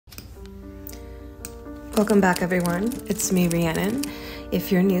Welcome back, everyone. It's me, Rhiannon.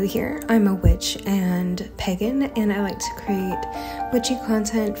 If you're new here, I'm a witch and pagan, and I like to create witchy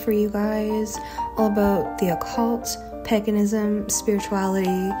content for you guys, all about the occult, paganism,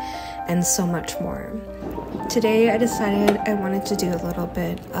 spirituality, and so much more. Today, I decided I wanted to do a little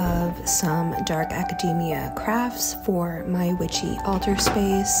bit of some dark academia crafts for my witchy altar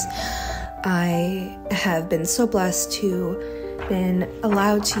space. I have been so blessed to been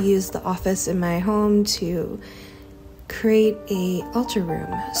allowed to use the office in my home to create a altar room.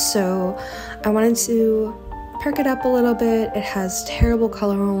 So I wanted to perk it up a little bit. It has terrible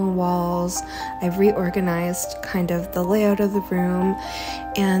color on the walls. I've reorganized kind of the layout of the room,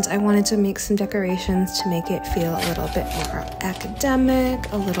 and I wanted to make some decorations to make it feel a little bit more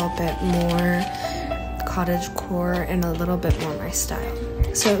academic, a little bit more cottagecore, and a little bit more my style.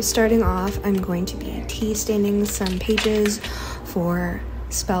 So starting off, I'm going to be tea staining some pages for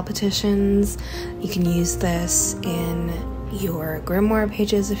spell petitions. You can use this in your grimoire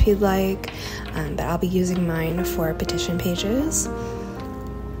pages if you'd like, but I'll be using mine for petition pages.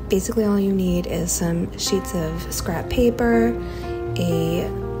 Basically, all you need is some sheets of scrap paper, a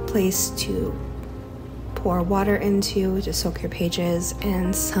place to pour water into to soak your pages,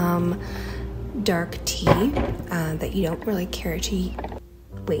 and some dark tea that you don't really care to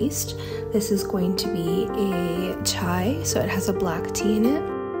waste. This is going to be a chai, so it has a black tea in it.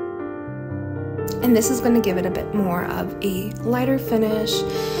 And this is going to give it a bit more of a lighter finish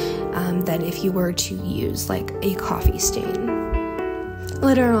than if you were to use like a coffee stain.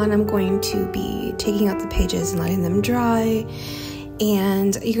 Later on, I'm going to be taking out the pages and letting them dry.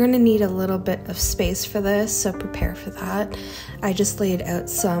 And you're going to need a little bit of space for this, so prepare for that. I just laid out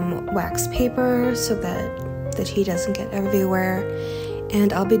some wax paper so that the tea doesn't get everywhere.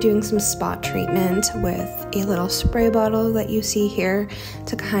 And I'll be doing some spot treatment with a little spray bottle that you see here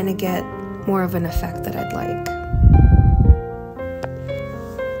to kind of get more of an effect that I'd like.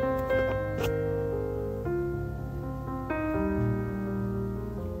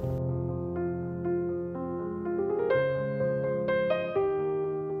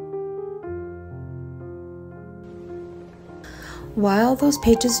 While those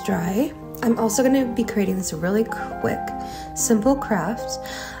pages dry, I'm also going to be creating this really quick, simple craft.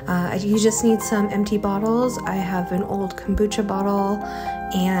 You just need some empty bottles. I have an old kombucha bottle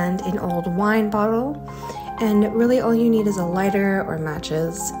and an old wine bottle. And really all you need is a lighter or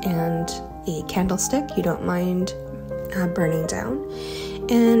matches and a candlestick you don't mind burning down.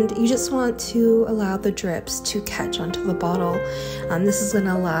 And you just want to allow the drips to catch onto the bottle. This is going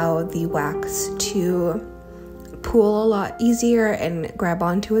to allow the wax to pool a lot easier and grab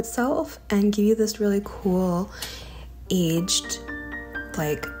onto itself and give you this really cool aged,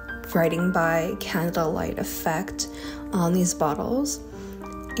 like, writing by candlelight effect on these bottles,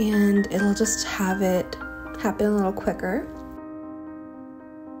 and it'll just have it happen a little quicker.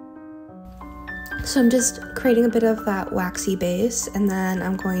 So I'm just creating a bit of that waxy base, and then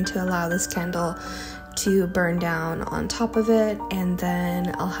I'm going to allow this candle to burn down on top of it, and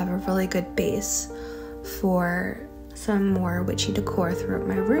then I'll have a really good base for some more witchy decor throughout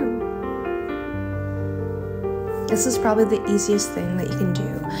my room. This is probably the easiest thing that you can do.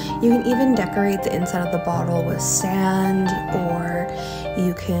 You can even decorate the inside of the bottle with sand, or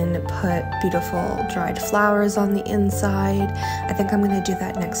you can put beautiful dried flowers on the inside. I think I'm going to do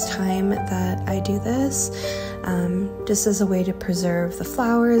that next time that I do this, just as a way to preserve the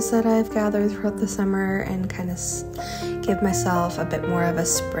flowers that I've gathered throughout the summer and kind of give myself a bit more of a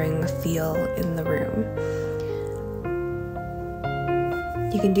spring feel in the room.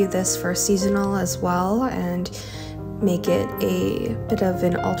 You can do this for seasonal as well and make it a bit of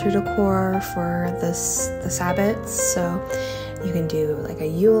an altar decor for the Sabbats. So you can do like a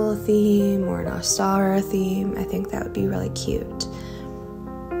Yule theme or an Ostara theme. I think that would be really cute.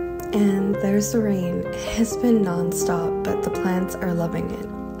 And there's the rain. It's been non-stop, but the plants are loving it,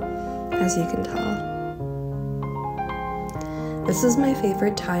 as you can tell. This is my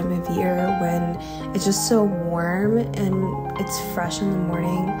favorite time of year when it's just so warm and it's fresh in the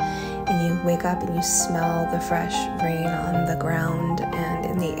morning, and you wake up and you smell the fresh rain on the ground and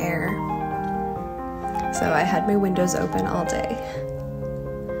in the air. So I had my windows open all day.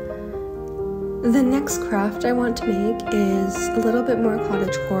 The next craft I want to make is a little bit more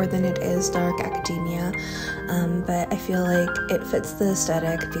cottagecore than it is dark academia, but I feel like it fits the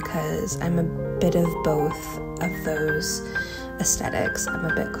aesthetic because I'm a bit of both of those aesthetics. I'm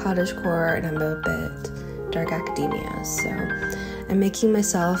a bit cottagecore and I'm a bit dark academia. So I'm making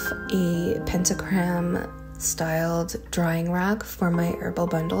myself a pentagram styled drying rack for my herbal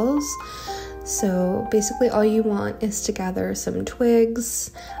bundles. So basically all you want is to gather some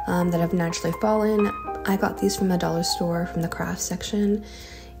twigs that have naturally fallen. I got these from the dollar store from the craft section,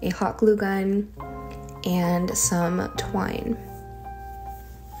 a hot glue gun, and some twine.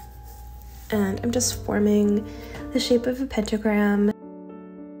 And I'm just forming the shape of a pentagram.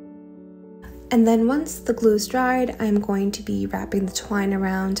 And then once the glue is dried, I'm going to be wrapping the twine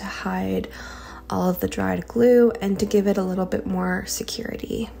around to hide all of the dried glue and to give it a little bit more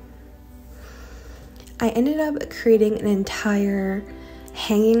security. I ended up creating an entire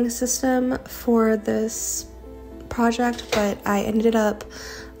hanging system for this project, but I ended up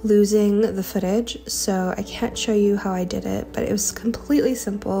losing the footage, so I can't show you how I did it, but it was completely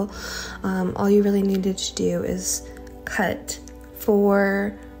simple. All you really needed to do is cut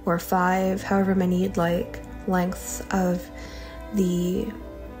 4 or 5, however many you'd like, lengths of the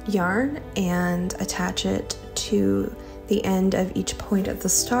yarn and attach it to the end of each point of the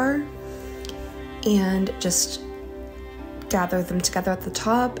star and just gather them together at the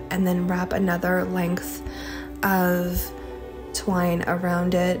top and then wrap another length of twine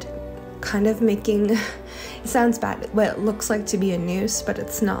around it, kind of making, it sounds bad, what it looks like to be a noose, but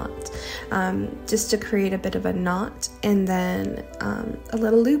it's not, just to create a bit of a knot, and then a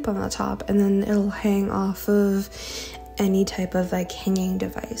little loop on the top, and then it'll hang off of any type of like hanging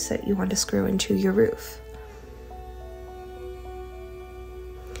device that you want to screw into your roof.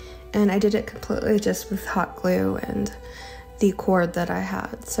 And I did it completely just with hot glue and the cord that I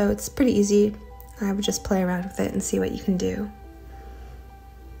had, so it's pretty easy. I would just play around with it and see what you can do.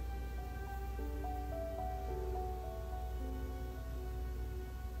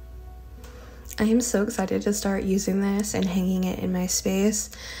 I am so excited to start using this and hanging it in my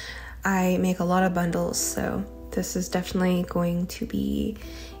space. I make a lot of bundles, so this is definitely going to be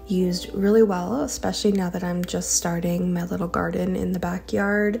used really well, especially now that I'm just starting my little garden in the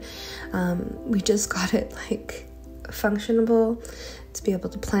backyard. We just got it like functionable to be able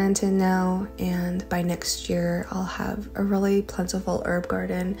to plant in now, and by next year I'll have a really plentiful herb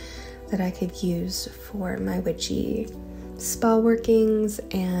garden that I could use for my witchy spell workings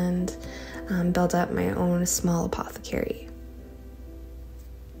and build up my own small apothecary.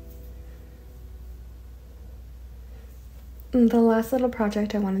 The last little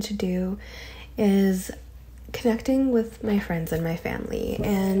project I wanted to do is connecting with my friends and my family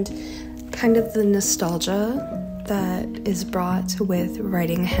and kind of the nostalgia that is brought with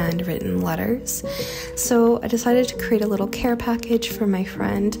writing handwritten letters. So I decided to create a little care package for my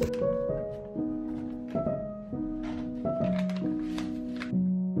friend.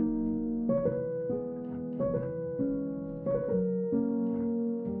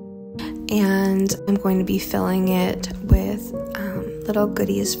 And I'm going to be filling it with little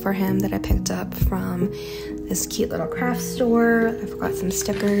goodies for him that I picked up from this cute little craft store. I've got some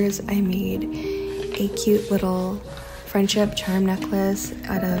stickers. I made a cute little friendship charm necklace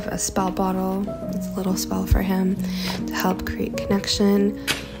out of a spell bottle. It's a little spell for him to help create connection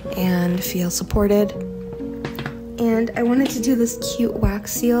and feel supported. And I wanted to do this cute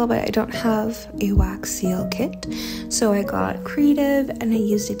wax seal, but I don't have a wax seal kit. So I got creative and I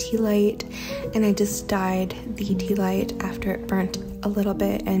used a tea light, and I just dyed the tea light after it burnt a little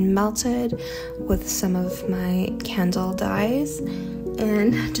bit and melted with some of my candle dyes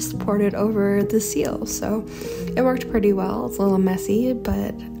and just poured it over the seal. So it worked pretty well. It's a little messy,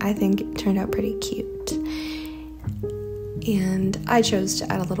 but I think it turned out pretty cute. And I chose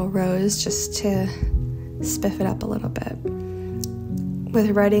to add a little rose just to spiff it up a little bit.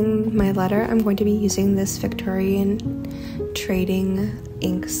 With writing my letter, I'm going to be using this Victorian trading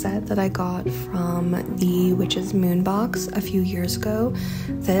ink set that I got from the Witch's Moon box a few years ago.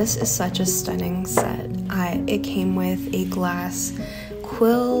 This is such a stunning set. It came with a glass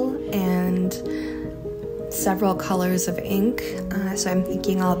quill and several colors of ink, so I'm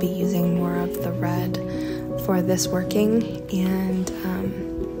thinking I'll be using more of the red for this working, and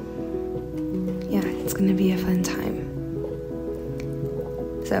yeah, it's gonna be a fun time.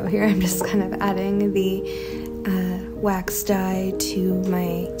 So here I'm just kind of adding the wax dye to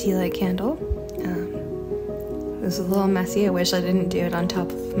my tea light candle. This is a little messy. I wish I didn't do it on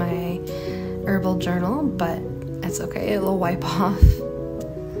top of my herbal journal, but it's okay, it'll wipe off.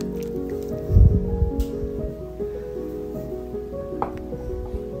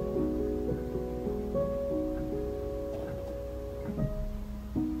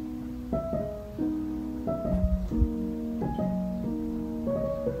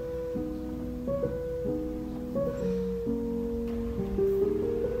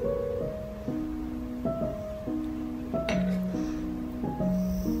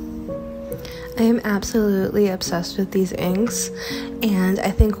 I am absolutely obsessed with these inks, and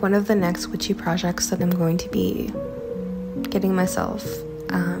I think one of the next witchy projects that I'm going to be getting myself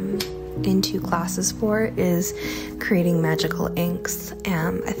into classes for is creating magical inks.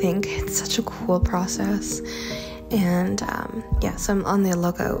 I think it's such a cool process, and yeah, so I'm on the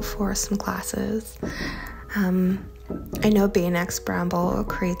lookout for some classes. I know ℏ𝔞𝔫𝔢𝔢 Bramble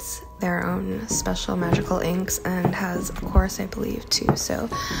creates their own special magical inks and has a course, I believe, too, so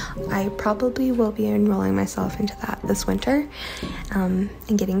I probably will be enrolling myself into that this winter and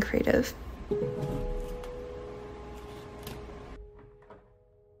getting creative.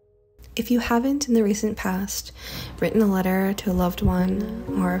 If you haven't in the recent past written a letter to a loved one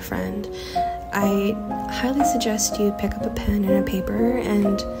or a friend, I highly suggest you pick up a pen and a paper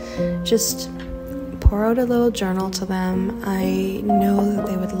and just pour out a little journal to them. I know that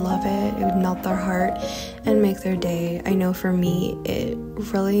they would love it. It would melt their heart and make their day. I know for me, it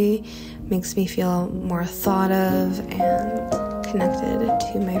really makes me feel more thought of and connected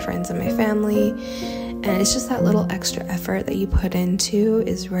to my friends and my family. And it's just that little extra effort that you put into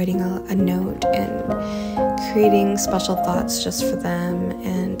is writing a note and creating special thoughts just for them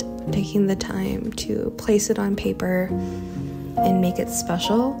and taking the time to place it on paper and make it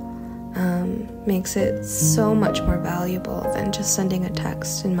special. Makes it so much more valuable than just sending a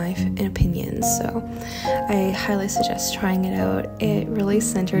text, in my opinion. So I highly suggest trying it out. It really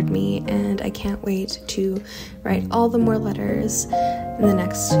centered me, and I can't wait to write all the more letters in the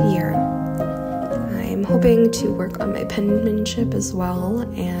next year. I'm hoping to work on my penmanship as well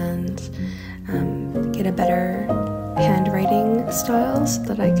and get a better handwriting style so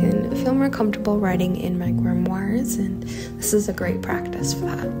that I can feel more comfortable writing in my grimoires, and this is a great practice for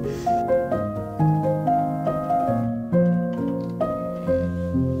that.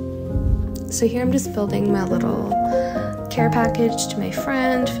 So here I'm just building my little care package to my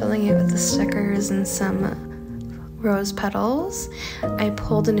friend, filling it with the stickers and some rose petals. I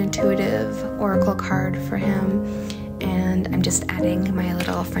pulled an intuitive oracle card for him, and I'm just adding my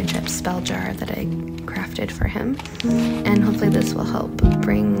little friendship spell jar that I crafted for him. And hopefully this will help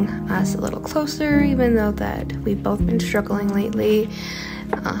bring us a little closer, even though that we've both been struggling lately.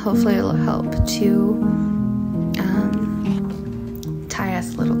 Hopefully it'll help to tie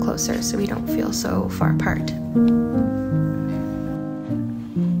us a little closer so we don't feel so far apart.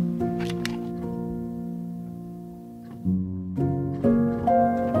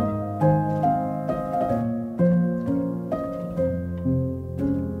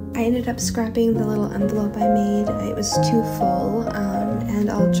 I ended up scrapping the little envelope I made. It was too full,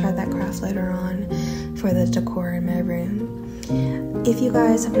 and I'll try that craft later on for the decor in my room. If you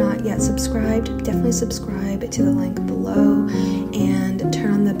guys have not yet subscribed, definitely subscribe to the link below and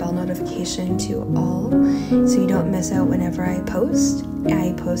turn on the bell notification to all so you don't miss out whenever I post.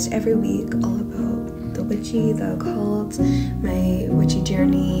 I post every week all about the witchy, the occult, my witchy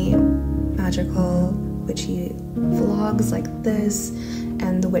journey, magical witchy vlogs like this,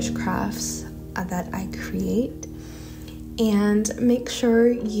 and the witchcrafts that I create. And make sure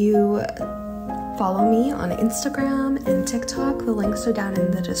you follow me on Instagram and TikTok. The links are down in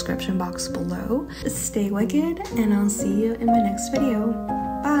the description box below. Stay wicked, and I'll see you in my next video.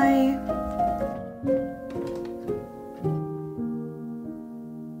 Bye!